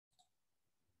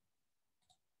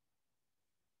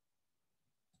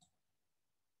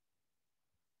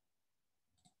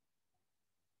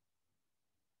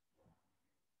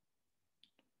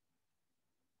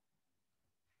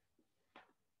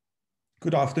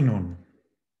Good afternoon.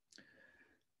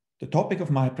 The topic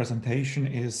of my presentation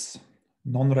is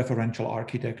non-referential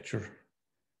architecture,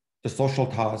 the social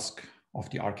task of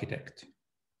the architect.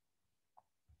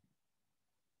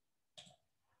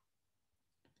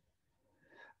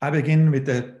 I begin with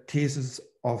the thesis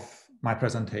of my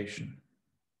presentation.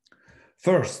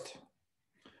 First,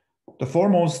 the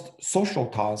foremost social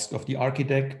task of the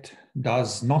architect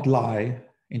does not lie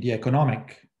in the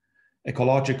economic,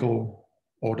 ecological,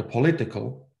 or the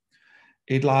political.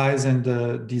 It lies in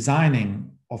the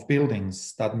designing of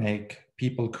buildings that make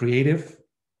people creative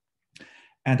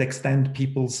and extend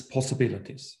people's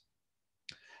possibilities.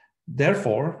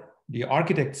 Therefore, the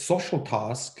architect's social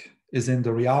task is in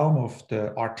the realm of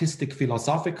the artistic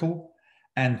philosophical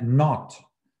and not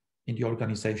in the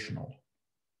organizational.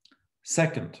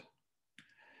 Second,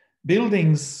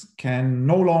 buildings can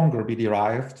no longer be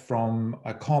derived from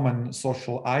a common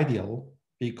social ideal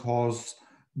because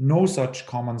no such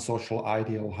common social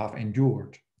ideal have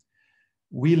endured.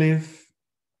 We live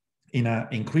in an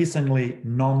increasingly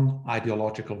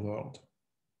non-ideological world.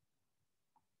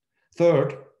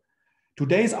 Third,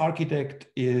 today's architect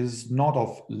is not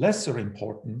of lesser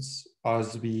importance,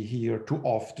 as we hear too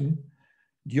often.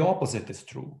 The opposite is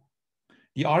true.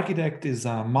 The architect is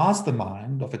a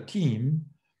mastermind of a team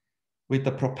with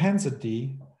the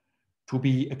propensity to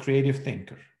be a creative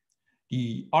thinker.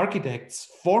 The architect's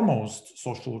foremost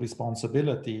social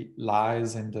responsibility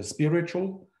lies in the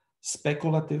spiritual,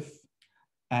 speculative,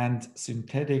 and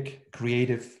synthetic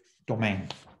creative domain.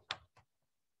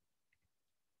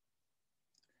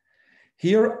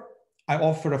 Here, I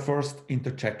offer a first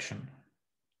interjection.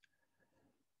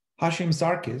 Hashim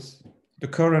Sarkis, the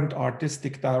current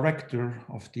artistic director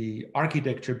of the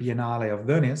Architecture Biennale of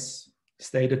Venice,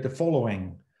 stated the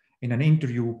following in an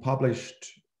interview published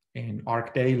in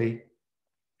Arc Daily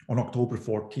on October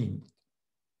 14th.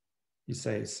 He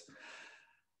says,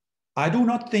 "I do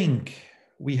not think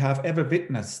we have ever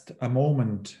witnessed a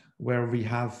moment where we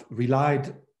have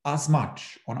relied as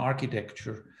much on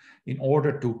architecture in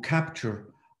order to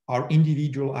capture our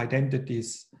individual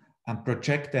identities and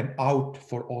project them out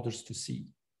for others to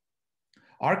see.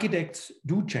 Architects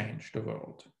do change the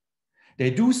world.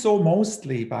 They do so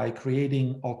mostly by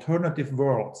creating alternative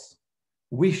worlds,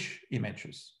 wish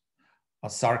images,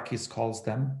 as Sarkis calls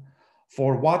them,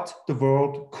 for what the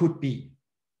world could be,"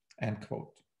 end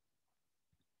quote.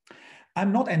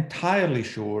 I'm not entirely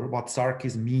sure what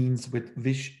Sarkis means with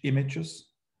wish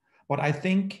images, but I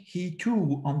think he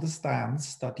too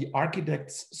understands that the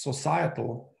architect's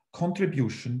societal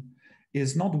contribution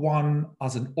is not one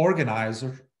as an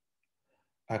organizer,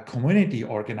 a community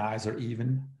organizer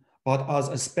even, but as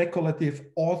a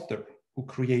speculative author who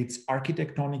creates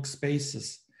architectonic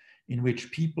spaces in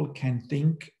which people can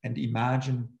think and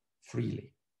imagine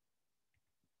freely.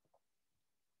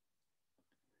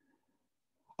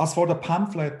 As for the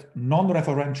pamphlet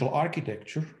Non-Referential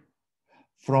Architecture,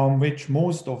 from which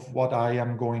most of what I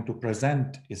am going to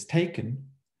present is taken,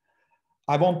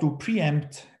 I want to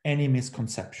preempt any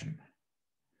misconception.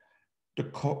 The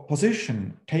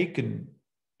position taken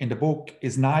in the book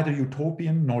is neither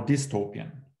utopian nor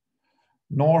dystopian,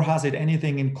 nor has it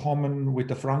anything in common with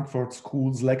the Frankfurt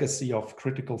School's legacy of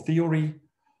critical theory,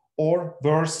 or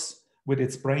worse, with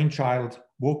its brainchild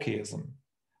wokeism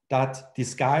that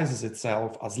disguises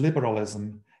itself as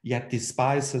liberalism, yet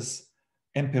despises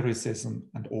empiricism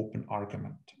and open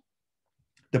argument.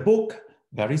 The book,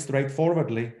 very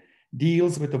straightforwardly,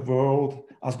 deals with the world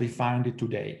as we find it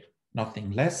today,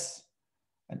 nothing less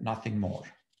and nothing more.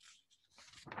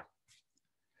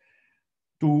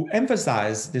 To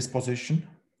emphasize this position,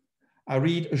 I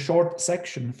read a short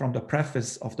section from the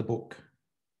preface of the book.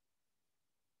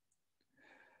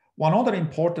 One other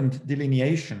important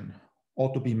delineation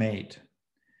ought to be made.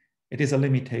 It is a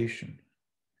limitation.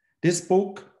 This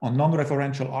book on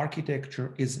non-referential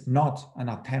architecture is not an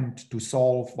attempt to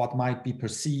solve what might be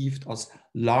perceived as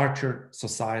larger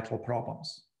societal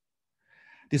problems.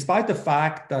 Despite the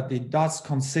fact that it does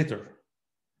consider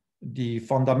the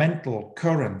fundamental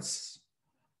currents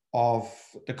of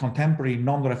the contemporary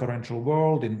non-referential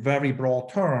world in very broad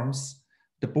terms,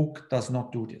 the book does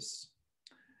not do this.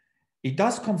 It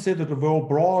does consider the world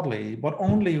broadly, but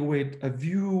only with a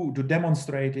view to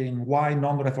demonstrating why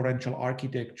non-referential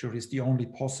architecture is the only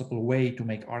possible way to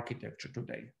make architecture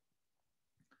today.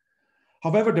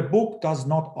 However, the book does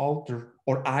not alter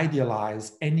or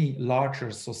idealize any larger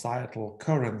societal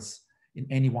currents in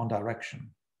any one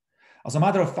direction. As a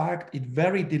matter of fact, it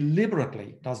very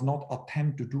deliberately does not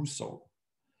attempt to do so,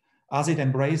 as it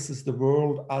embraces the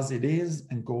world as it is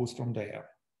and goes from there.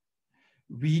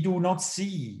 We do not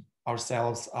see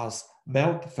ourselves as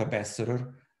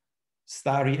Weltverbesserer,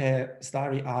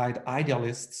 starry-eyed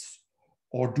idealists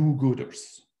or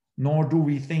do-gooders, nor do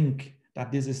we think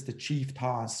that this is the chief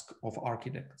task of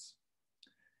architects.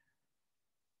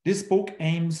 This book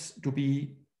aims to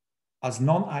be as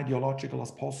non-ideological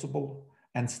as possible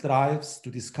and strives to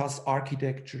discuss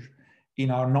architecture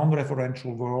in our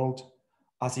non-referential world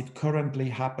as it currently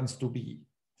happens to be,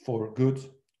 for good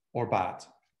or bad.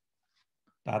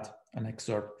 That's an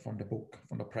excerpt from the book,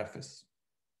 from the preface.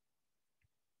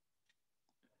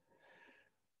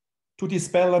 To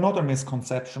dispel another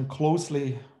misconception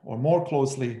closely or more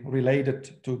closely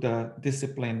related to the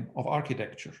discipline of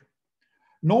architecture.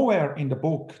 Nowhere in the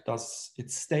book does it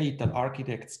state that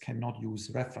architects cannot use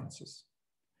references.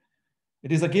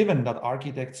 It is a given that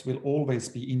architects will always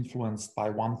be influenced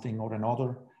by one thing or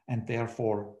another and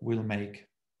therefore will make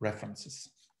references.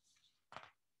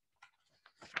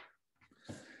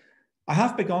 I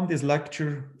have begun this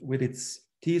lecture with its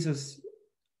thesis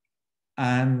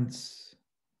and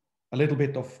a little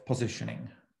bit of positioning.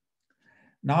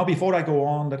 Now, before I go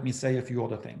on, let me say a few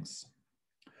other things.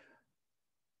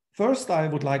 First, I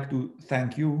would like to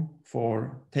thank you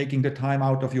for taking the time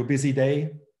out of your busy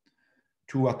day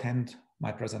to attend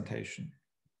my presentation.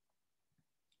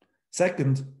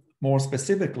 Second, more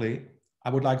specifically, I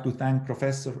would like to thank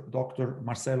Professor Dr.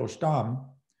 Marcelo Stamm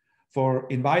for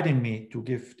inviting me to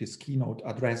give this keynote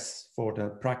address for the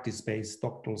practice-based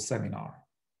doctoral seminar.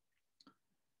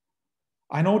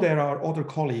 I know there are other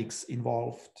colleagues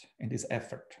involved in this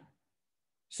effort.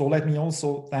 So let me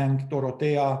also thank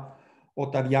Dorothea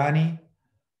Ottaviani,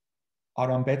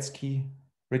 Aram Betsky,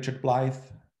 Richard Blythe,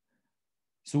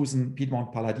 Susan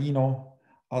Piedmont-Palladino,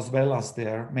 as well as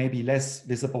their maybe less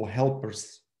visible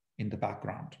helpers in the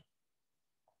background.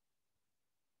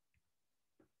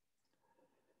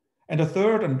 And the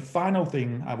third and final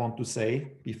thing I want to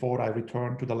say before I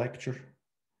return to the lecture,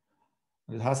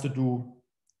 it has to do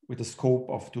with the scope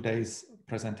of today's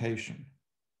presentation.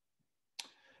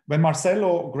 When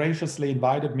Marcelo graciously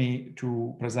invited me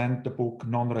to present the book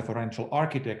Non-Referential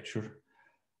Architecture,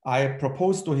 I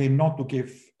proposed to him not to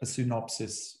give a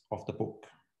synopsis of the book.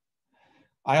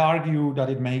 I argue that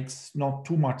it makes not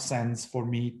too much sense for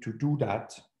me to do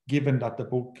that, given that the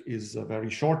book is a very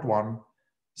short one,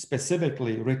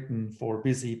 specifically written for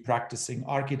busy practicing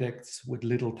architects with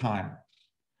little time.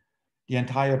 The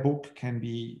entire book can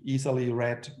be easily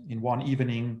read in one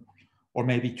evening or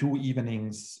maybe 2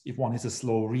 evenings if one is a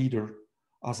slow reader,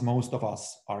 as most of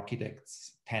us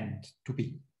architects tend to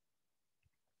be.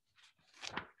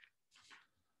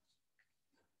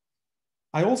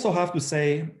 I also have to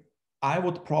say, I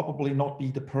would probably not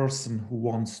be the person who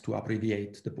wants to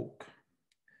abbreviate the book.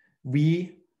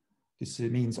 This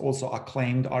means also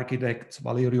acclaimed architect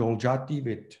Valerio Olgiati,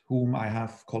 with whom I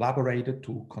have collaborated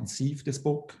to conceive this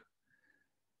book.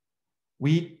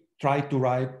 We tried to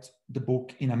write the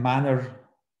book in a manner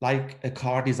like a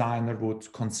car designer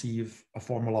would conceive a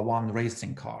Formula One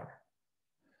racing car.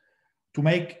 To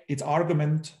make its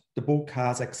argument, the book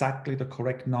has exactly the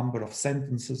correct number of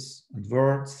sentences and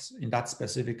words in that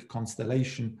specific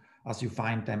constellation as you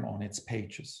find them on its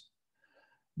pages.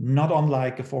 Not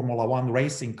unlike a Formula One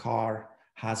racing car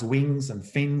has wings and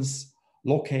fins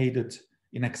located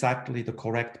in exactly the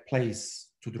correct place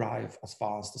to drive as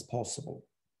fast as possible.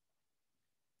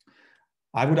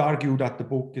 I would argue that the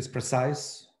book is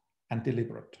precise and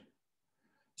deliberate.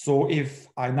 So if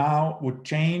I now would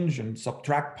change and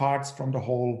subtract parts from the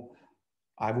whole,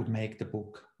 I would make the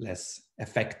book less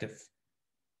effective.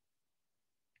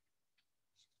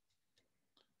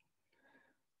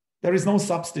 There is no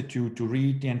substitute to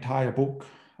read the entire book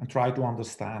and try to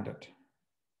understand it.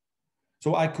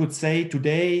 So I could say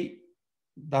today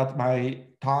that my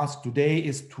task today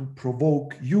is to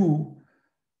provoke you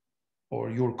or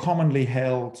your commonly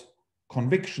held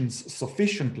convictions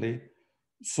sufficiently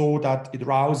so that it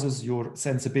rouses your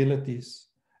sensibilities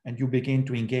and you begin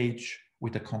to engage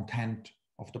with the content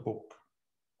of the book.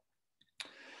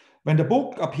 When the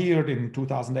book appeared in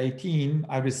 2018,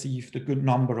 I received a good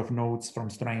number of notes from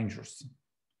strangers.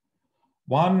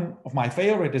 One of my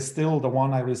favorite is still the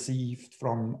one I received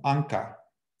from Anka,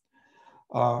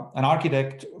 an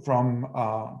architect from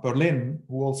Berlin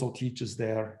who also teaches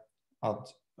there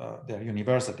at their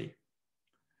university.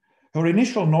 Her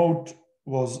initial note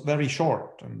was very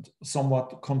short and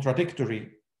somewhat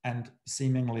contradictory and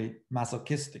seemingly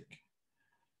masochistic.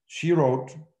 She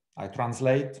wrote, I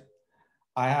translate,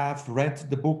 I have read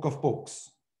the book of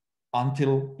books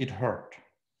until it hurt,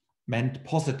 meant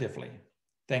positively.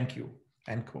 Thank you,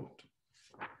 end quote.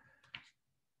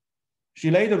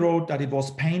 She later wrote that it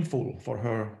was painful for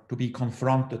her to be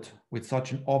confronted with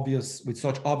such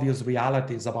obvious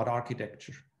realities about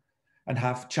architecture, and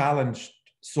have challenged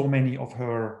so many of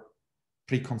her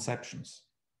preconceptions.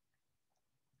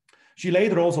 She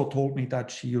later also told me that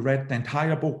she read the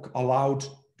entire book aloud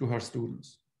to her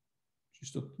students. She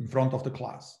stood in front of the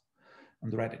class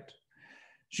and read it.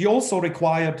 She also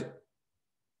required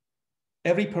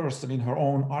every person in her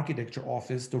own architecture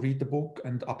office to read the book,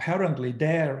 and apparently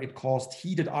there it caused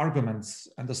heated arguments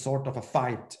and a sort of a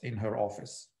fight in her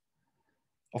office.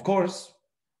 Of course,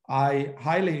 I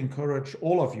highly encourage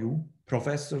all of you,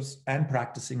 professors and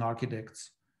practicing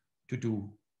architects, to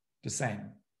do the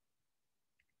same.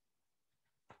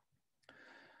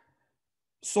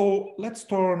 So let's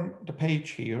turn the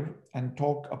page here and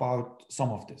talk about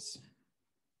some of this.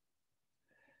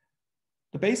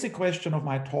 The basic question of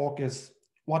my talk is,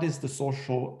 what is the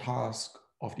social task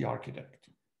of the architect?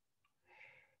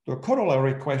 The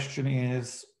corollary question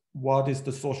is, what is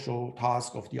the social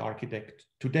task of the architect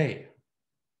today?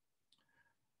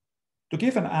 To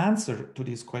give an answer to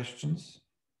these questions,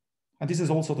 and this is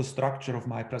also the structure of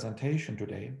my presentation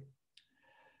today,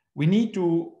 we need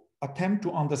to attempt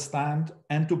to understand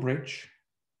and to bridge,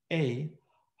 A,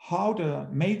 how the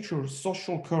major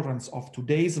social currents of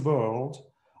today's world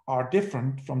are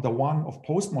different from the one of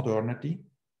postmodernity.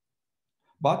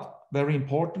 But very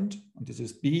important, and this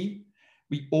is B,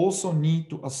 we also need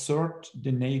to assert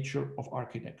the nature of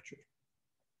architecture.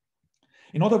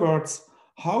 In other words,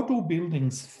 how do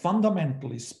buildings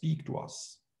fundamentally speak to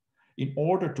us in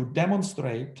order to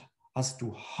demonstrate as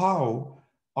to how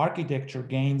architecture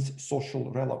gains social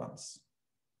relevance?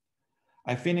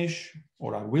 I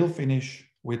will finish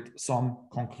with some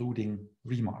concluding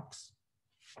remarks.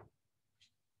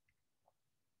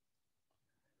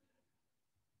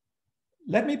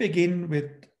 Let me begin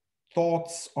with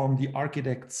thoughts on the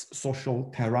architect's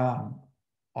social terrain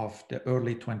of the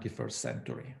early 21st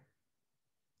century.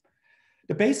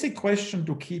 The basic question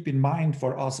to keep in mind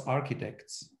for us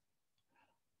architects: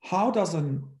 how does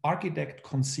an architect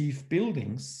conceive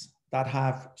buildings that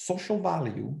have social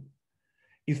value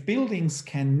if buildings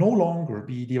can no longer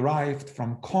be derived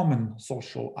from common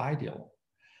social ideal,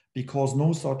 because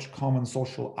no such common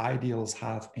social ideals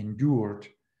have endured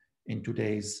in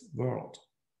today's world?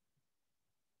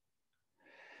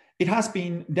 It has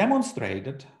been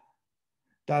demonstrated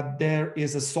that there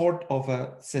is a sort of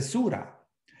a caesura,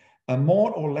 a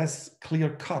more or less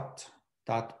clear cut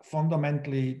that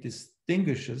fundamentally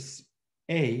distinguishes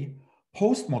A,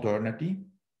 postmodernity,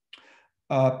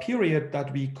 a period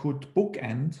that we could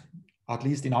bookend, at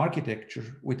least in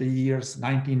architecture, with the years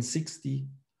 1960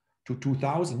 to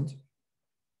 2000,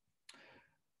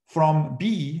 from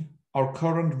B, our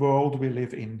current world we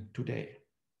live in today.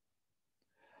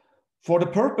 For the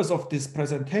purpose of this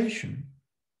presentation,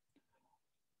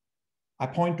 I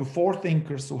point to four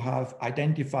thinkers who have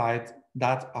identified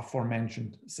that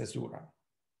aforementioned caesura.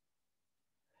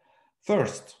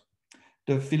 First,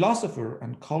 the philosopher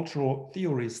and cultural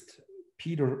theorist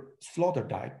Peter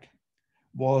Sloterdijk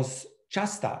was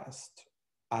chastised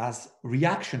as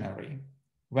reactionary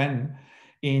when,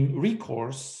 in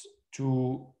recourse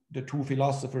to the two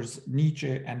philosophers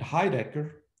Nietzsche and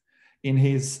Heidegger, in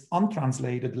his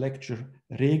untranslated lecture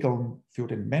Regeln für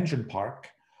den Menschenpark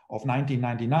of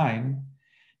 1999,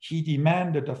 he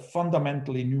demanded a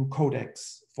fundamentally new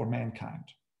codex for mankind,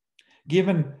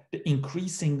 given the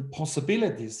increasing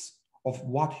possibilities of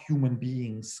what human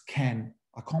beings can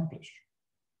accomplish.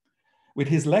 With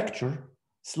his lecture,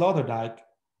 Sloterdijk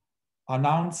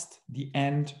announced the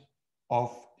end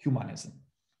of humanism.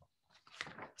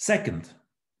 Second,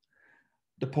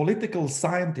 the political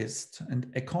scientist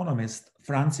and economist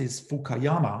Francis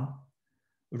Fukuyama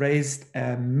raised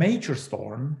a major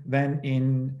storm when,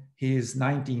 in his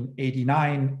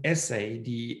 1989 essay,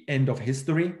 The End of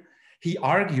History, he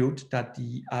argued that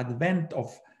the advent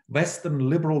of Western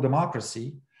liberal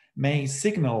democracy may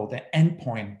signal the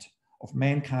endpoint of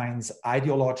mankind's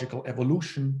ideological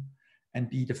evolution and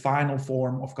be the final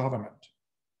form of government.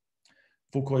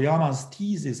 Fukuyama's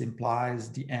thesis implies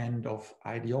the end of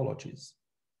ideologies.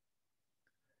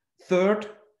 Third,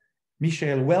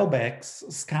 Michel Houellebecq's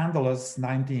scandalous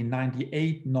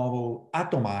 1998 novel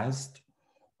Atomized,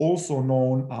 also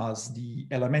known as The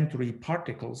Elementary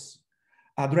Particles,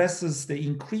 addresses the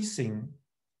increasing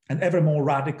and ever more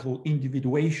radical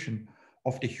individuation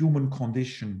of the human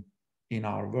condition in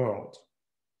our world.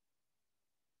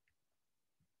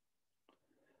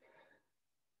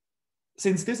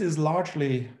 Since this is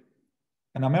largely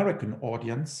an American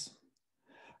audience,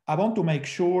 I want to make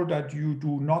sure that you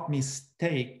do not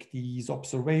mistake these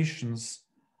observations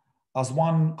as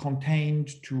one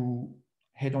contained to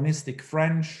hedonistic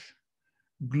French,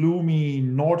 gloomy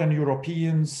Northern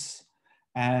Europeans,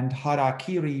 and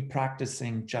harakiri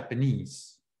practicing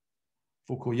Japanese.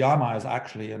 Fukuyama is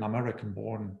actually an American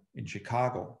born in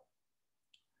Chicago.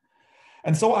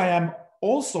 And so I am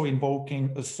also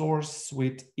invoking a source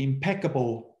with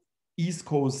impeccable East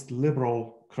Coast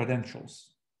liberal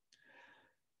credentials.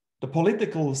 The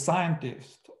political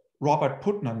scientist Robert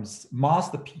Putnam's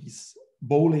masterpiece,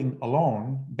 Bowling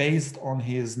Alone, based on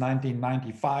his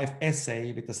 1995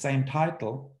 essay with the same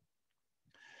title,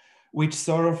 which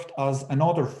served as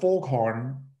another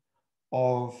foghorn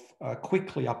of a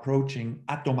quickly approaching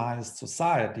atomized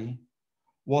society,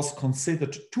 was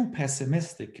considered too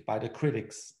pessimistic by the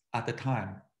critics at the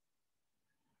time.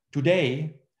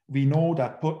 Today, we know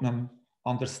that Putnam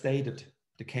understated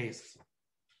the case.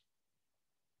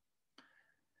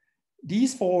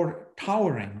 These four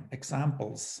towering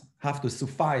examples have to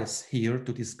suffice here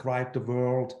to describe the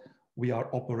world we are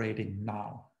operating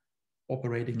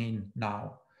in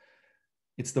now.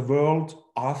 It's the world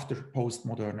after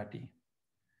postmodernity.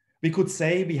 We could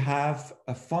say we have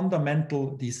a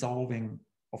fundamental dissolving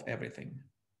of everything.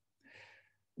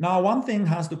 Now, one thing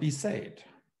has to be said.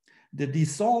 The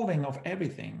dissolving of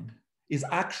everything is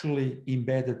actually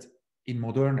embedded in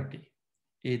modernity.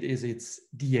 It is its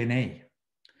DNA.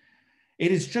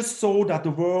 It is just so that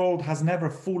the world has never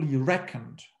fully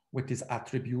reckoned with this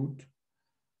attribute,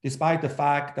 despite the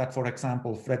fact that, for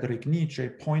example, Friedrich Nietzsche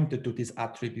pointed to this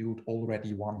attribute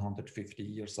already 150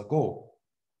 years ago.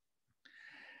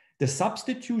 The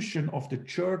substitution of the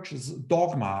church's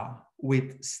dogma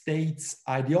with states'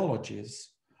 ideologies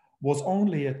was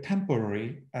only a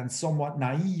temporary and somewhat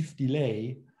naive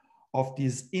delay of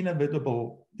this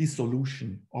inevitable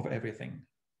dissolution of everything.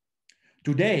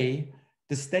 Today,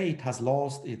 the state has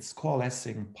lost its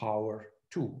coalescing power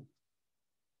too.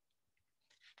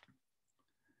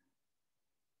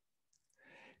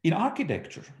 In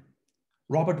architecture,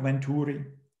 Robert Venturi,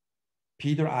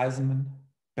 Peter Eisenman,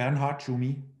 Bernhard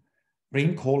Tschumi,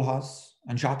 Rein Koolhaas,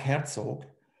 and Jacques Herzog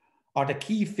are the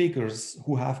key figures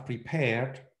who have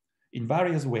prepared, in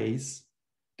various ways,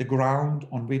 the ground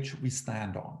on which we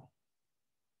stand on.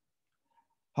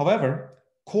 However,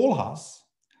 Koolhaas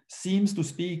seems to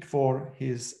speak for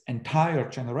his entire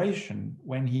generation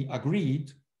when he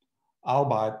agreed,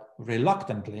 albeit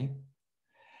reluctantly,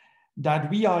 that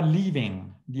we are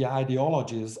leaving the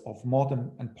ideologies of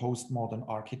modern and postmodern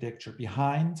architecture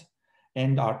behind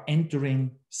and are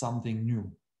entering something new.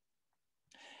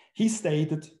 He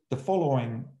stated the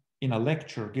following in a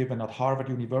lecture given at Harvard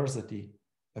University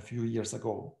a few years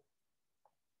ago.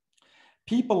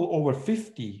 People over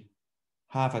 50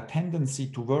 have a tendency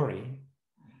to worry,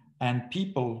 and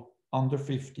people under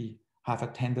 50 have a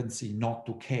tendency not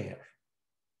to care.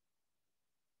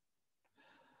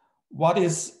 What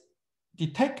is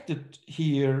detected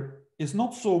here is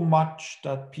not so much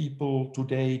that people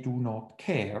today do not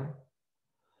care,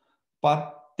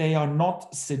 but they are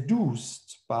not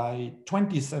seduced by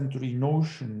 20th century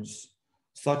notions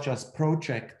such as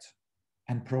project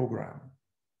and program.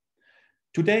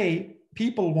 Today,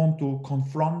 people want to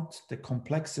confront the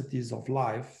complexities of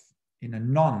life in a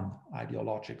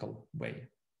non-ideological way.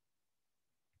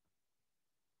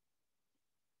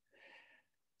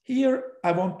 Here,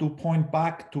 I want to point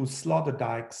back to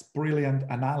Sloterdijk's brilliant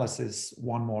analysis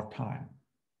one more time,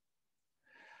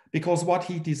 because what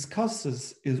he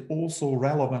discusses is also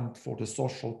relevant for the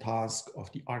social task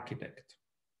of the architect.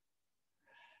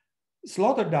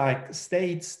 Sloterdijk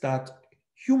states that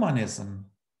humanism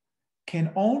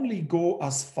can only go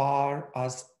as far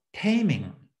as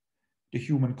taming the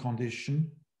human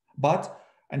condition, but,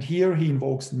 and here he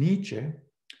invokes Nietzsche,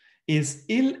 is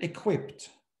ill-equipped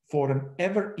for an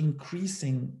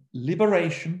ever-increasing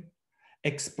liberation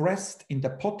expressed in the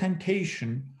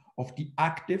potentation of the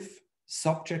active,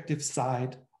 subjective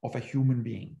side of a human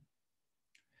being.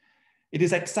 It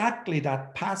is exactly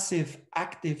that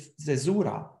passive-active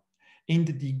caesura in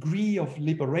the degree of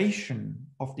liberation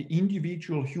of the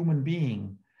individual human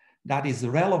being that is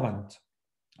relevant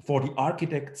for the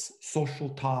architect's social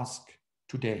task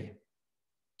today.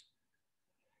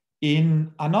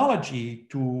 In analogy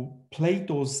to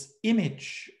Plato's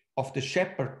image of the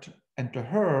shepherd and the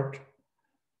herd,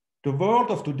 the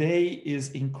world of today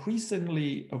is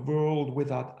increasingly a world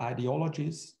without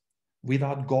ideologies,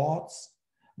 without gods,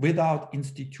 without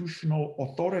institutional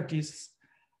authorities,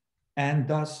 and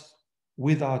thus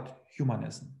without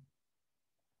humanism.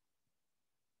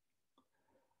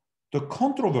 The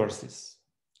controversies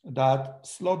that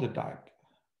Sloterdijk,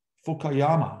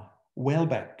 Fukuyama,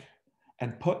 Welbeck,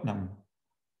 and Putnam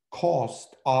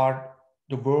caused are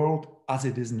the world as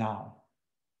it is now.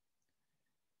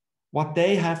 What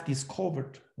they have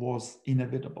discovered was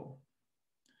inevitable.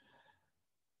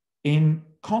 In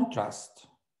contrast,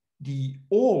 the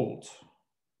old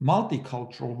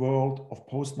multicultural world of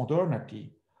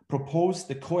postmodernity proposed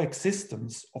the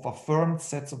coexistence of affirmed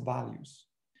sets of values.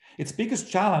 Its biggest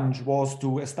challenge was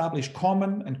to establish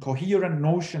common and coherent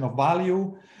notion of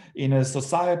value in a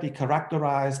society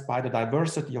characterized by the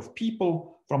diversity of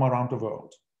people from around the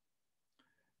world.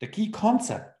 The key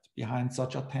concept behind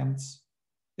such attempts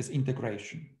is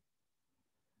integration.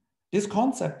 This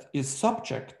concept is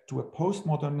subject to a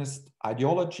postmodernist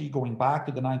ideology going back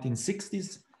to the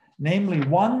 1960s, namely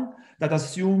one that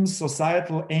assumes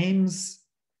societal aims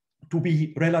to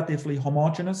be relatively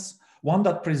homogeneous, one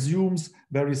that presumes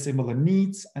very similar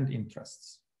needs and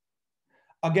interests.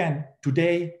 Again,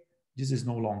 today, this is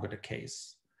no longer the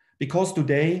case, because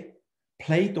today,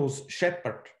 Plato's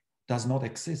shepherd does not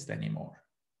exist anymore.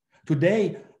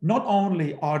 Today, not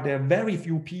only are there very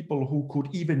few people who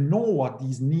could even know what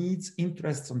these needs,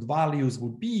 interests, and values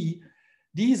would be,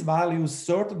 these values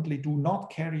certainly do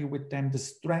not carry with them the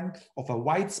strength of a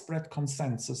widespread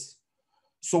consensus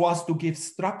so as to give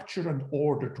structure and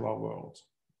order to our world.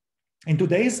 In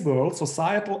today's world,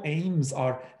 societal aims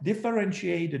are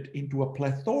differentiated into a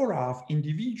plethora of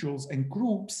individuals and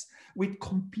groups with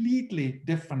completely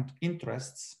different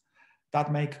interests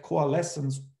that make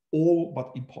coalescence all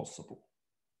but impossible.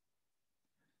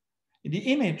 The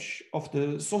image of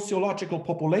the sociological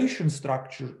population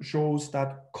structure shows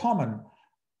that common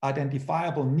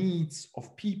identifiable needs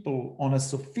of people on a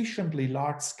sufficiently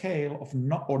large scale of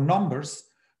numbers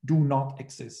do not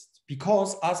exist.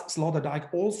 Because, as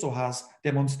Sloterdijk also has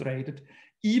demonstrated,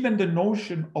 even the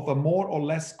notion of a more or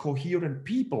less coherent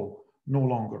people no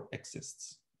longer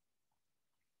exists.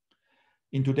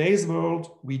 In today's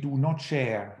world, we do not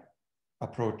share a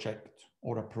project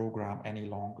or a program any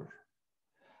longer,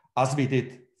 as we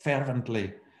did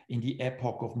fervently in the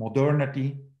epoch of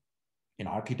modernity, in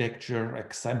architecture,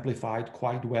 exemplified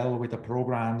quite well with the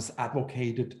programs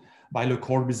advocated by Le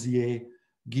Corbusier,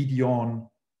 Gideon,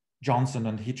 Johnson,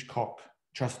 and Hitchcock,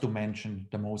 just to mention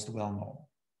the most well-known.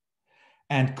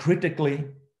 And critically,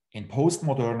 in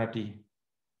postmodernity,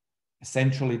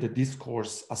 essentially the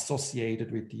discourse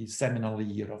associated with the seminal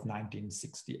year of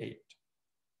 1968.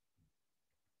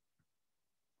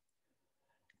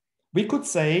 We could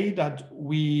say that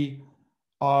we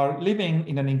are living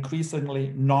in an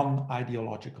increasingly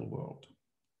non-ideological world.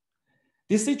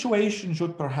 This situation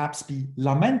should perhaps be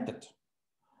lamented,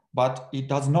 but it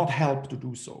does not help to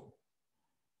do so.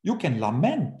 You can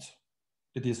lament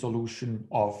the dissolution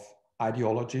of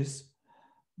ideologies,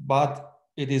 but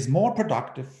it is more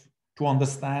productive to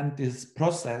understand this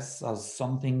process as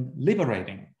something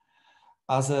liberating,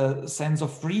 as a sense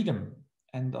of freedom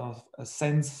and of a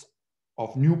sense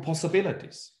of new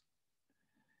possibilities.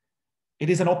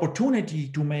 It is an opportunity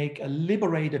to make a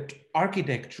liberated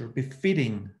architecture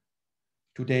befitting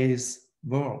today's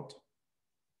world.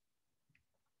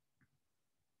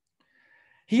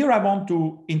 Here I want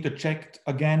to interject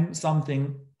again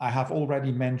something I have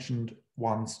already mentioned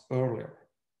once earlier.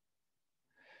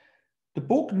 The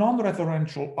book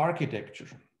Non-Referential Architecture,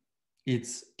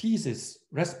 its thesis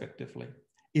respectively,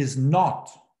 is not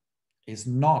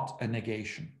a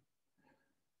negation,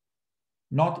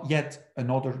 not yet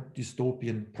another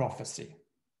dystopian prophecy.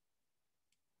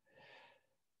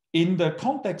 In the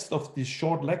context of this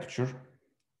short lecture,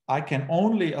 I can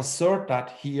only assert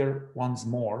that here once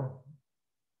more.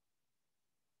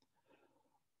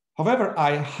 However,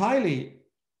 I highly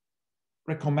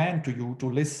recommend to you to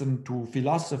listen to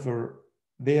philosopher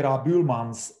Vera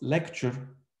Bühlmann's lecture,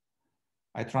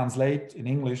 I translate in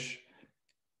English,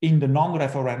 In the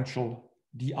Non-Referential,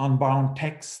 the Unbound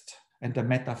Text and the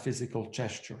Metaphysical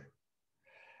Gesture,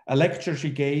 a lecture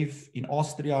she gave in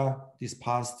Austria this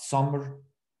past summer,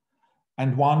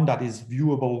 and one that is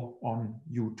viewable on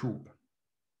YouTube.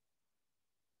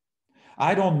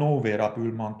 I don't know Vera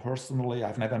Bühlmann personally.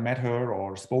 I've never met her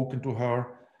or spoken to her,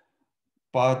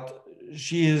 but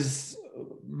she is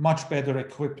much better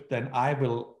equipped than I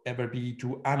will ever be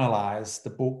to analyze the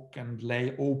book and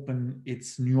lay open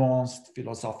its nuanced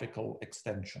philosophical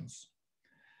extensions.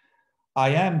 I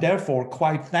am therefore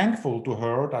quite thankful to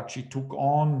her that she took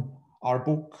on our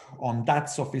book on that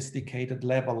sophisticated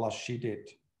level as she did,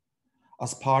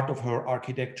 as part of her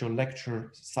architecture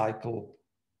lecture cycle,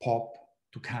 Pop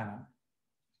to Canon.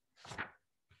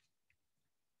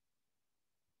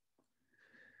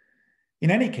 In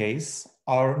any case,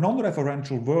 our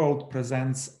non-referential world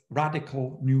presents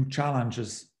radical new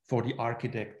challenges for the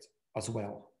architect as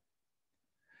well.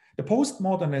 The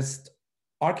postmodernist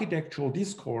architectural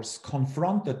discourse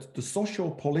confronted the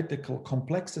socio-political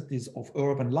complexities of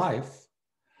urban life,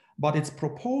 but its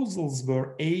proposals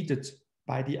were aided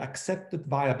by the accepted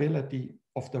viability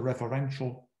of the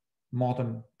referential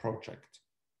modern project.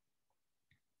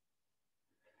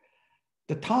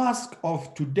 The task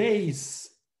of today's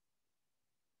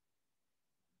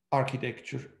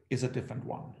architecture is a different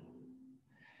one.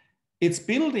 Its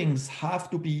buildings have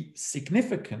to be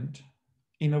significant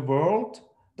in a world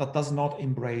that does not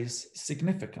embrace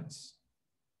significance.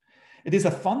 It is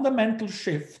a fundamental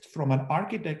shift from an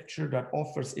architecture that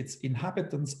offers its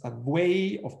inhabitants a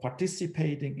way of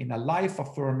participating in a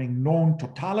life-affirming known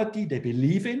totality they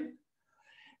believe in,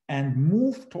 and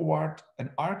move toward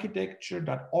an architecture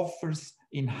that offers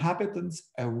inhabitants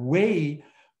a way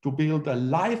to build a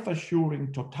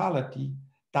life-assuring totality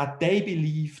that they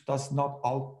believe does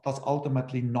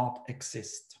ultimately not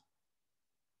exist.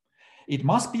 It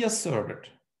must be asserted,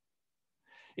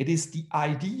 it is the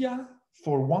idea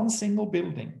for one single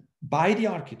building by the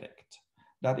architect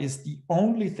that is the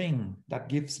only thing that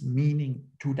gives meaning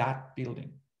to that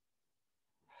building.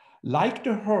 Like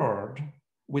the herd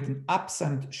with an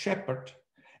absent shepherd,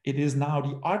 it is now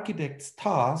the architect's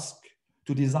task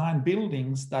to design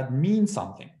buildings that mean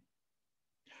something.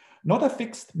 Not a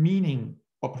fixed meaning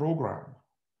or program,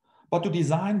 but to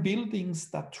design buildings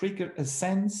that trigger a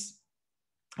sense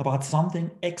about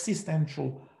something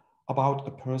existential about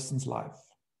a person's life.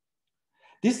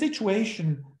 This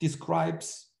situation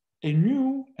describes a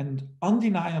new and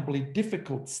undeniably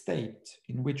difficult state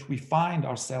in which we find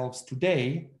ourselves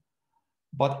today,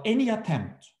 but any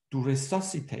attempt to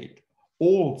resuscitate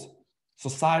old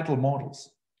societal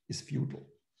models is futile.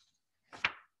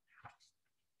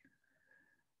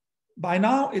 By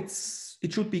now, it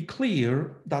should be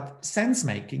clear that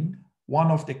sense-making, one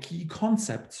of the key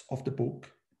concepts of the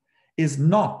book, is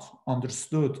not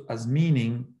understood as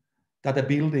meaning that a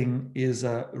building is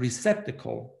a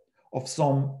receptacle of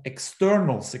some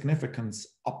external significance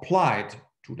applied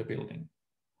to the building,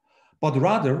 but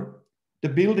rather the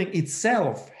building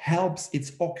itself helps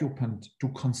its occupant to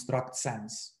construct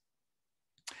sense.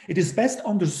 It is best to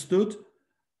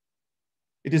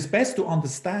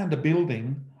understand the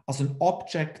building as an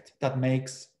object that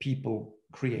makes people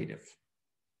creative.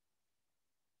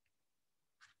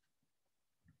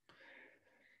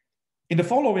 In the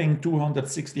following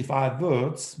 265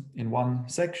 words in one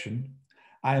section,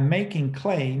 I am making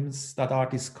claims that are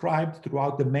described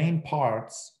throughout the main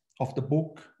parts of the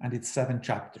book and its 7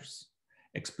 chapters: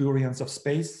 experience of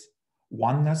space,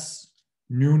 oneness,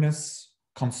 newness,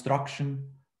 construction,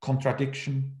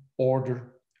 contradiction,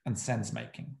 order, and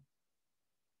sense-making.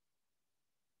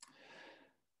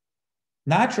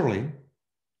 Naturally,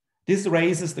 this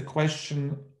raises the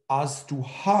question as to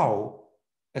how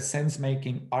a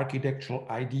sense-making architectural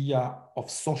idea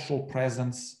of social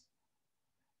presence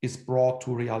is brought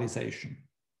to realization.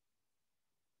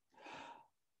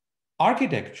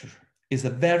 Architecture is a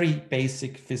very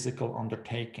basic physical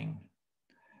undertaking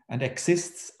and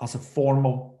exists as a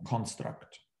formal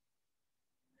construct.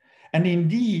 And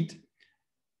indeed,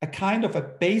 a kind of a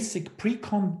basic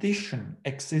precondition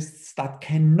exists that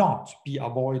cannot be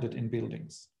avoided in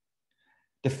buildings: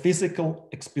 the physical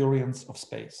experience of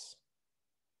space.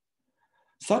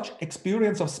 Such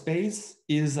experience of space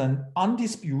is an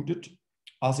undisputed,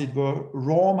 as it were,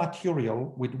 raw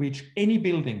material with which any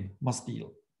building must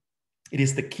deal. It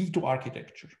is the key to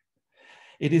architecture.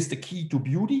 It is the key to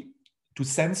beauty, to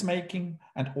sense-making,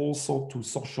 and also to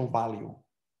social value.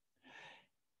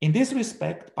 In this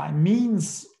respect, by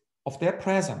means of their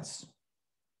presence,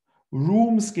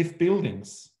 rooms give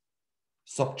buildings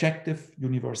subjective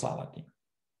universality.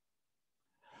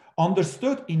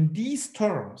 Understood in these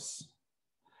terms,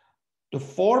 the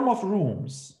form of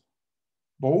rooms,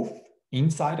 both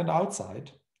inside and outside,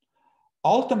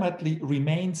 ultimately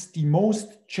remains the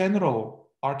most general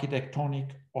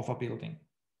architectonic of a building.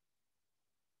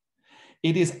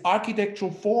 It is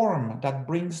architectural form that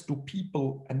brings to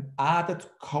people an added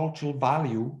cultural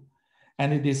value,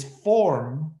 and it is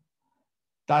form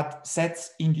that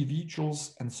sets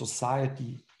individuals and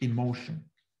society in motion.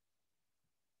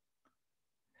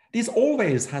 This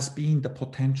always has been the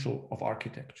potential of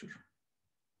architecture.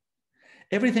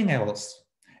 Everything else,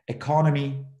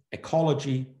 economy,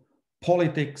 ecology,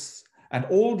 politics, and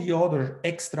all the other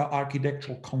extra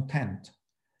architectural content,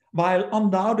 while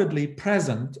undoubtedly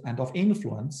present and of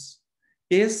influence,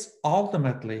 is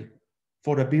ultimately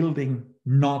for the building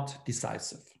not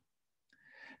decisive.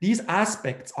 These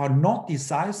aspects are not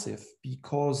decisive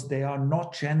because they are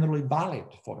not generally valid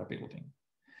for a building.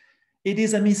 It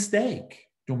is a mistake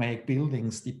to make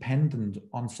buildings dependent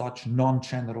on such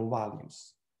non-general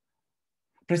values,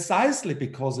 precisely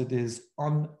because it is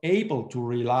unable to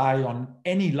rely on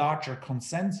any larger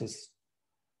consensus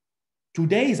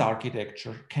today's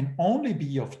architecture can only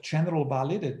be of general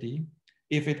validity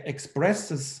if it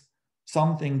expresses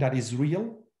something that is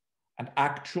real and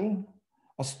actual,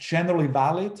 as generally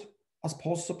valid as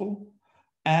possible,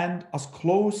 and as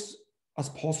close as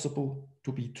possible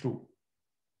to be true.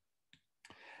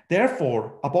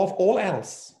 Therefore, above all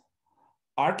else,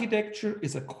 architecture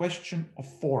is a question of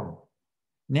form,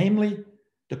 namely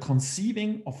the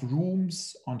conceiving of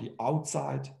rooms on the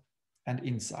outside and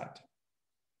inside.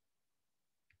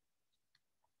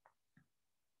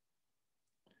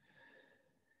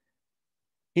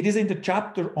 It is in the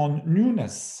chapter on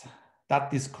newness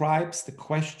that describes the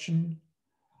question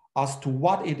as to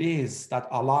what it is that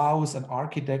allows an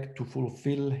architect to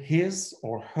fulfill his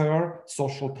or her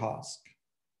social task.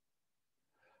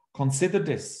 Consider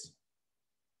this: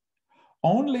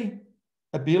 only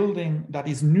a building that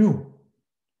is new,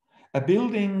 a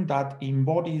building that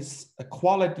embodies a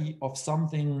quality of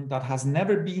something that has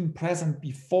never been present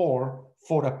before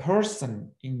for a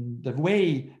person in the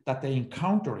way that they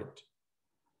encounter it,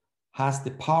 has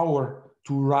the power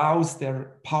to rouse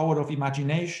their power of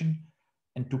imagination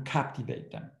and to captivate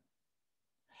them.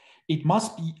 It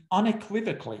must be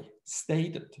unequivocally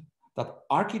stated that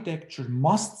architecture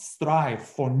must strive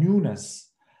for newness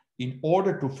in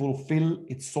order to fulfill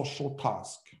its social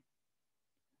task.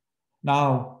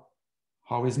 Now,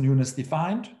 how is newness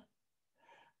defined?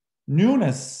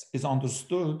 Newness is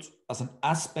understood as an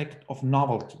aspect of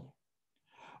novelty,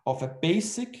 of a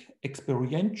basic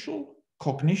experiential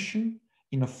cognition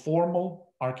in a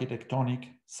formal architectonic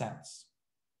sense.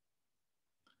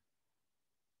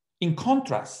 In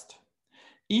contrast,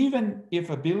 even if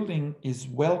a building is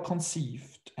well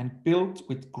conceived and built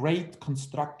with great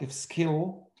constructive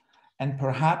skill and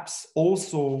perhaps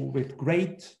also with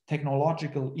great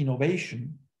technological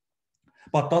innovation,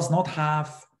 but does not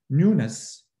have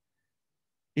newness,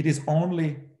 it is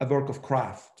only a work of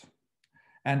craft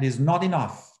and is not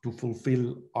enough to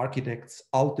fulfill architects'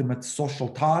 ultimate social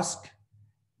task,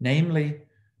 namely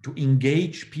to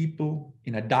engage people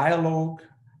in a dialogue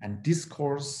and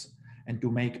discourse and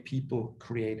to make people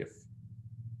creative.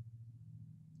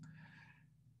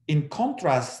 In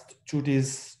contrast to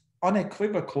this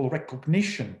unequivocal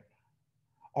recognition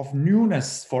of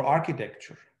newness for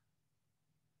architecture,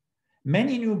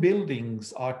 many new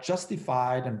buildings are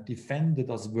justified and defended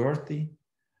as worthy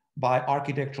by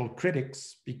architectural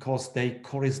critics because they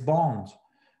correspond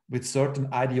with certain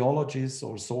ideologies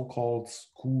or so-called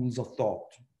schools of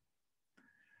thought.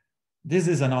 This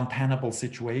is an untenable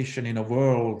situation in a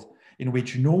world in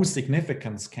which no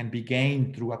significance can be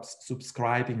gained through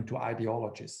subscribing to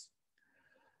ideologies.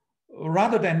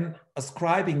 Rather than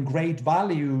ascribing great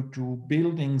value to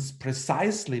buildings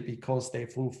precisely because they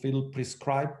fulfill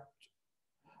prescribed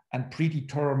and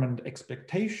predetermined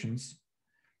expectations,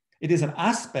 it is an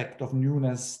aspect of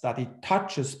newness that it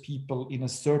touches people in a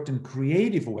certain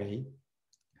creative way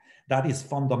that is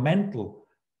fundamental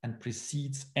and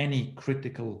precedes any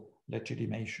critical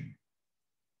legitimation.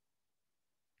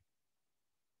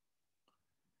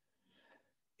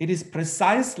 It is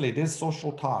precisely this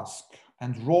social task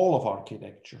and role of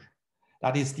architecture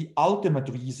that is the ultimate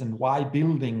reason why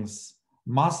buildings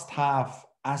must have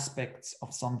aspects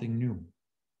of something new.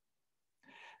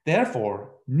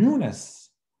 Therefore, newness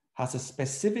has a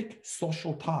specific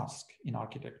social task in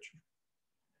architecture.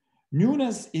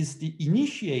 Newness is the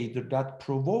initiator that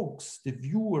provokes the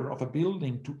viewer of a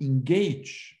building to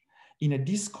engage in a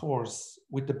discourse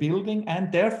with the building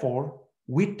and therefore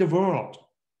with the world.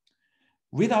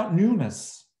 Without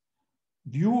newness,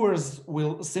 viewers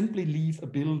will simply leave a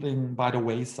building by the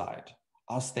wayside,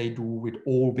 as they do with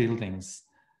all buildings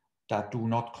that do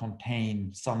not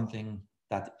contain something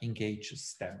that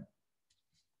engages them.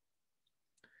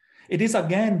 It is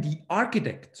again the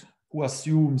architect who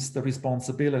assumes the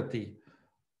responsibility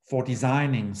for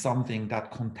designing something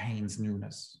that contains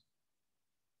newness.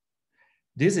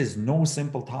 This is no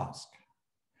simple task.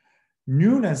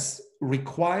 Newness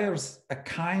requires a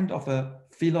kind of a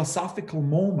philosophical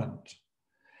moment,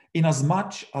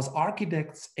 inasmuch as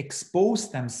architects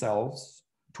expose themselves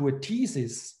to a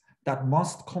thesis that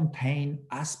must contain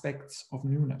aspects of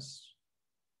newness.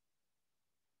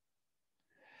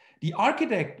 The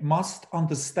architect must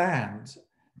understand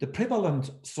the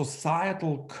prevalent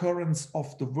societal currents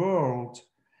of the world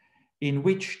in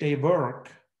which they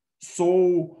work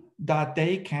so that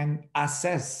they can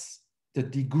assess the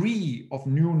degree of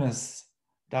newness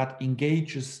that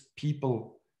engages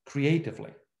people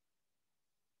creatively.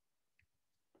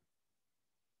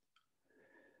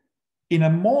 In a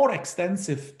more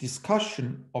extensive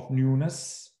discussion of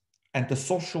newness and the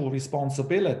social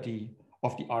responsibility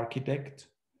of the architect,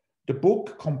 The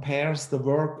book compares the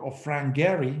work of Frank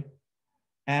Gehry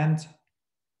and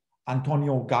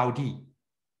Antonio Gaudí.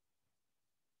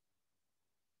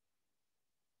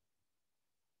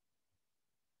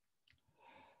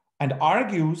 And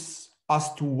argues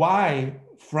as to why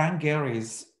Frank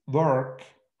Gehry's work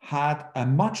had a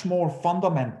much more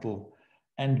fundamental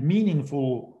and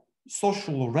meaningful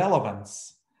social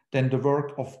relevance than the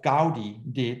work of Gaudí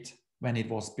did when it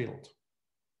was built.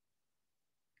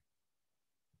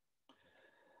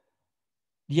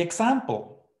 The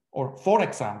example, or for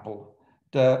example,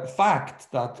 the fact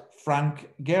that Frank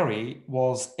Gehry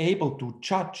was able to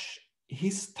judge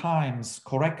his times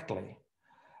correctly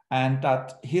and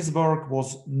that his work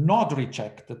was not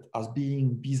rejected as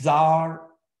being bizarre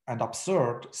and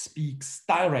absurd speaks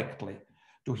directly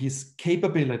to his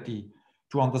capability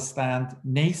to understand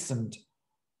nascent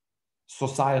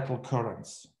societal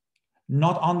currents,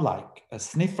 not unlike a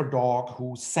sniffer dog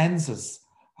who senses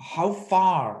how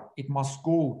far it must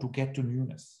go to get to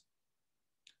newness.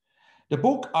 The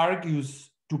book argues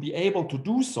to be able to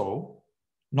do so,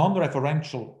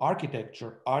 non-referential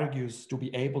architecture argues to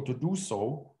be able to do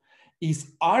so,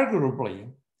 is arguably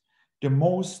the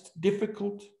most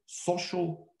difficult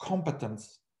social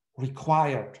competence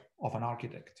required of an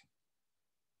architect.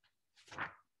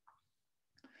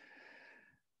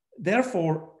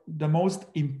 Therefore, the most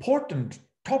important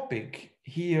topic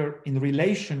here in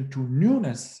relation to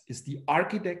newness is the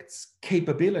architect's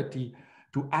capability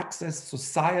to access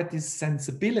society's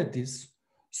sensibilities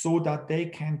so that they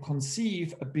can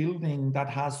conceive a building that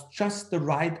has just the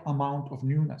right amount of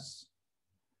newness.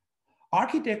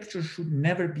 Architecture should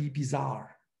never be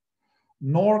bizarre,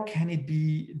 nor can it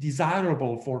be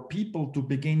desirable for people to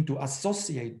begin to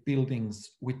associate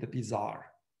buildings with the bizarre.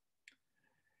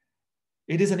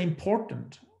 It is an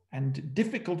important and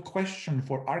difficult question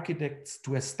for architects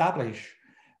to establish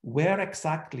where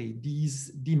exactly these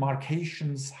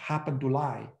demarcations happen to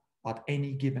lie at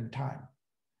any given time.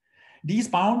 These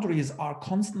boundaries are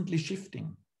constantly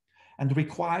shifting and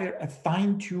require a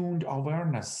fine-tuned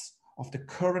awareness of the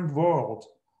current world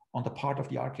on the part of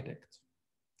the architect.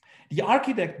 The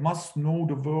architect must know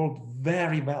the world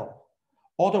very well,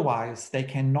 otherwise they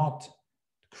cannot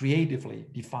creatively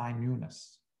define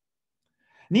newness.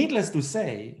 Needless to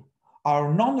say,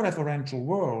 our non-referential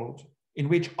world, in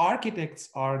which architects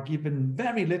are given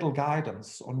very little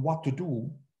guidance on what to do,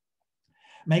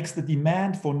 makes the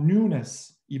demand for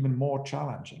newness even more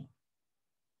challenging.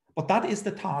 But that is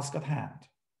the task at hand.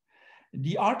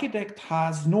 The architect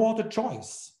has no other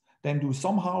choice than to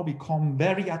somehow become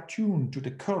very attuned to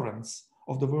the currents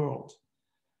of the world.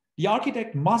 The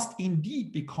architect must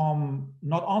indeed become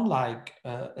not unlike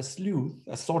a sleuth,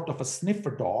 a sort of a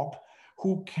sniffer dog,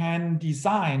 who can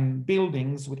design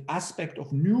buildings with aspect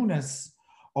of newness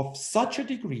of such a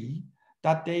degree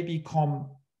that they become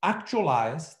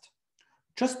actualized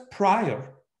just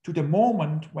prior to the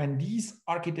moment when these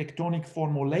architectonic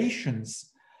formulations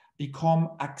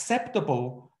become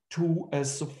acceptable to a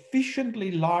sufficiently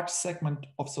large segment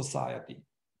of society.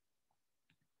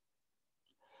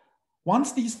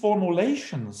 Once these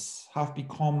formulations have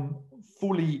become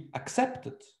fully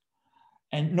accepted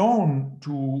and known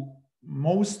to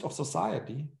most of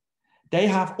society, they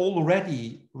have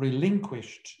already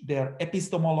relinquished their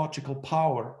epistemological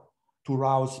power to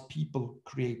rouse people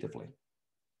creatively.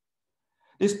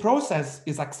 This process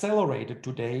is accelerated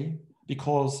today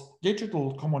because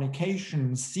digital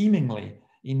communication seemingly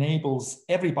enables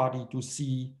everybody to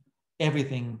see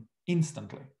everything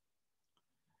instantly.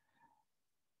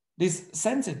 This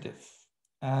sensitive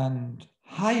and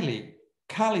highly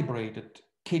calibrated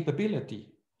capability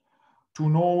to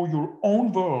know your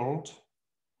own world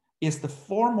is the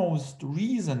foremost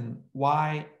reason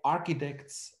why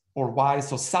architects or why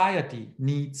society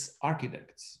needs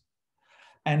architects,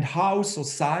 and how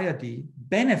society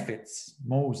benefits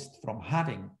most from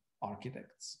having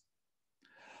architects.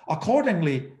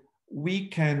 Accordingly, we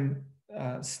can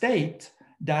state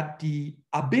that the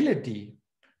ability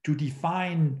to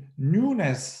define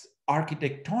newness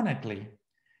architectonically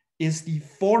is the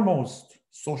foremost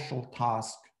social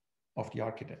task of the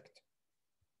architect.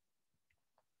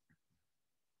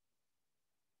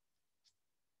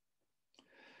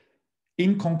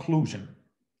 In conclusion,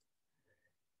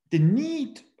 the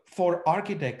need for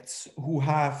architects who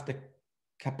have the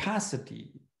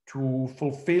capacity to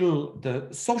fulfill the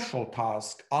social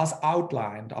task as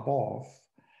outlined above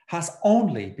has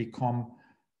only become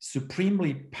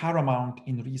supremely paramount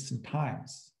in recent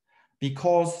times,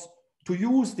 because, to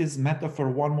use this metaphor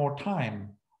one more time,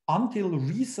 until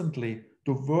recently,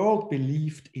 the world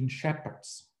believed in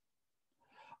shepherds.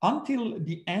 Until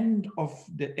the end of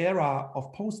the era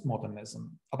of postmodernism,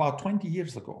 about 20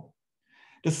 years ago,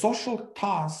 the social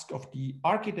task of the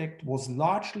architect was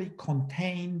largely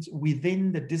contained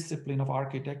within the discipline of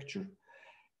architecture,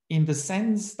 in the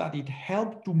sense that it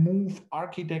helped to move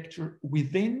architecture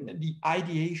within the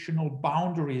ideational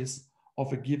boundaries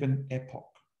of a given epoch.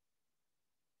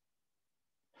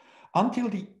 Until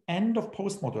the end of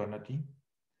postmodernity,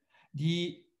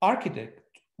 the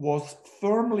architect was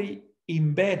firmly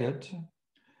embedded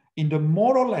in the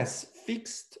more or less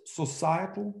fixed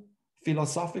societal,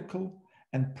 philosophical,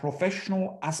 and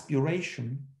professional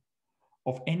aspiration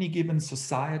of any given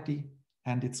society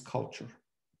and its culture.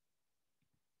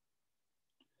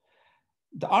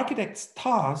 The architect's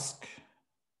task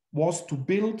was to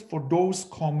build for those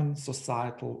common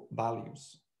societal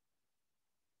values.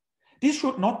 This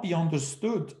should not be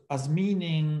understood as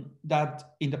meaning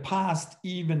that in the past,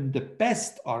 even the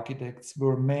best architects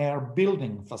were mere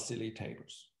building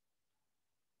facilitators.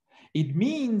 It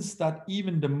means that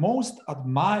even the most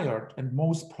admired and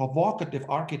most provocative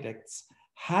architects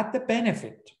had the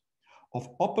benefit of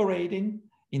operating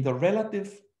in the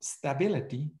relative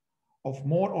stability of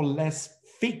more or less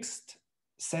fixed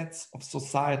sets of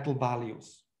societal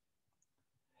values.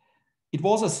 It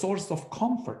was a source of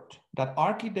comfort that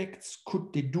architects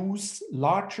could deduce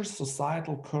larger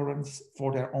societal currents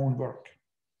for their own work.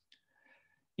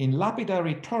 In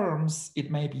lapidary terms, it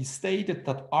may be stated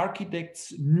that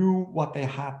architects knew what they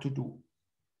had to do.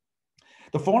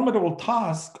 The formidable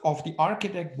task of the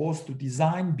architect was to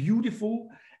design beautiful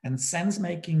and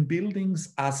sense-making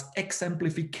buildings as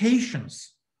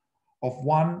exemplifications of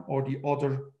one or the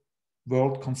other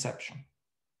world conception.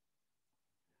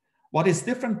 What is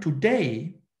different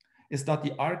today is that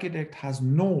the architect has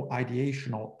no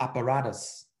ideational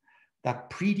apparatus that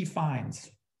predefines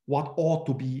what ought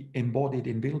to be embodied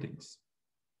in buildings.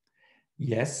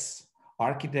 Yes,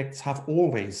 architects have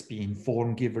always been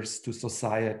form givers to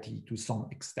society to some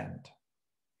extent.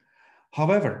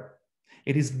 However,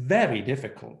 it is very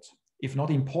difficult, if not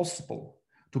impossible,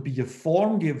 to be a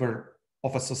form giver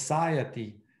of a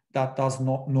society that does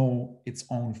not know its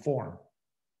own form.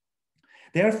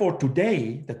 Therefore,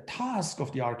 today, the task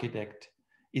of the architect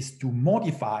is to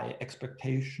modify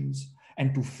expectations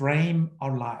and to frame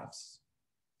our lives.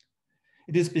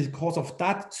 It is because of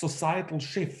that societal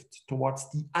shift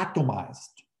towards the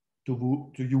atomized, to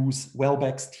use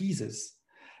Welbeck's thesis,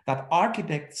 that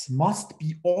architects must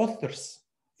be authors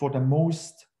for the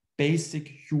most basic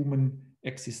human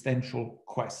existential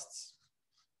quests.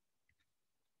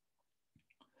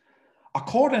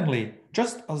 Accordingly,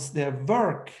 just as their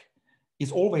work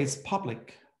is always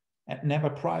public and never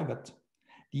private,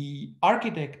 the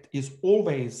architect is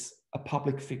always a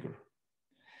public figure.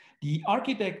 The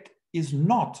architect is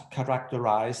not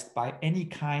characterized by any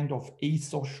kind of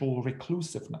asocial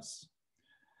reclusiveness.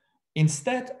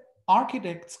 Instead,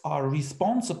 architects are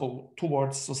responsible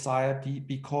towards society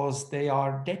because they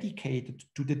are dedicated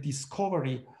to the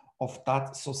discovery of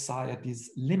that society's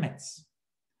limits.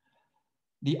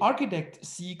 The architect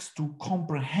seeks to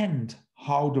comprehend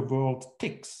how the world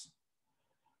ticks,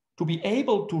 to be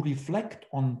able to reflect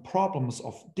on problems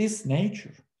of this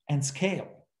nature and scale.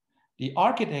 The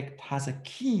architect has a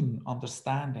keen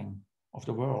understanding of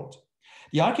the world.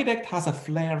 The architect has a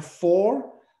flair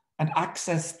for and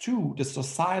access to the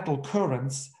societal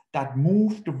currents that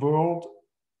move the world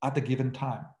at a given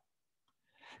time.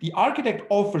 The architect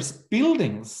offers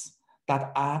buildings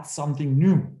that add something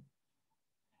new.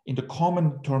 In the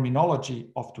common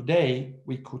terminology of today,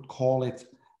 we could call it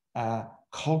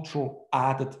cultural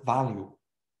added value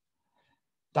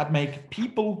that make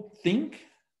people think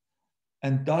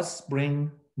and thus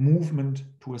bring movement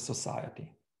to a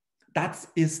society. That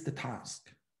is the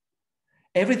task.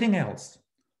 Everything else,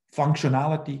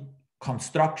 functionality,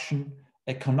 construction,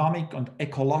 economic and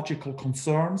ecological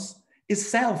concerns, is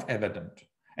self-evident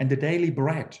and the daily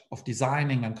bread of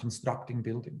designing and constructing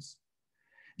buildings.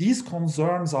 These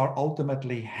concerns are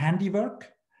ultimately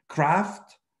handiwork,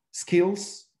 craft,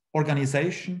 skills,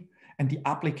 organization, and the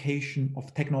application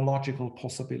of technological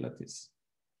possibilities.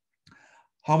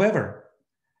 However,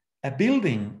 a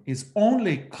building is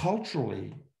only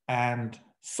culturally and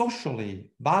socially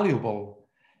valuable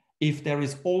if there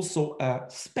is also a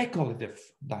speculative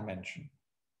dimension.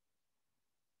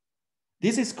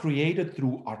 This is created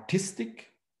through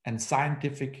artistic and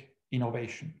scientific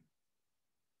innovation.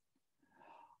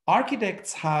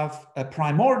 Architects have a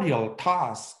primordial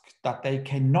task that they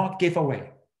cannot give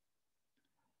away.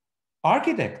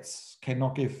 Architects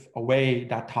cannot give away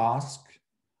that task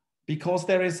because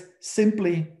there is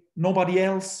simply nobody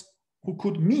else who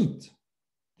could meet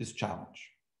this challenge.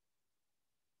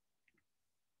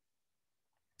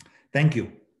 Thank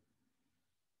you.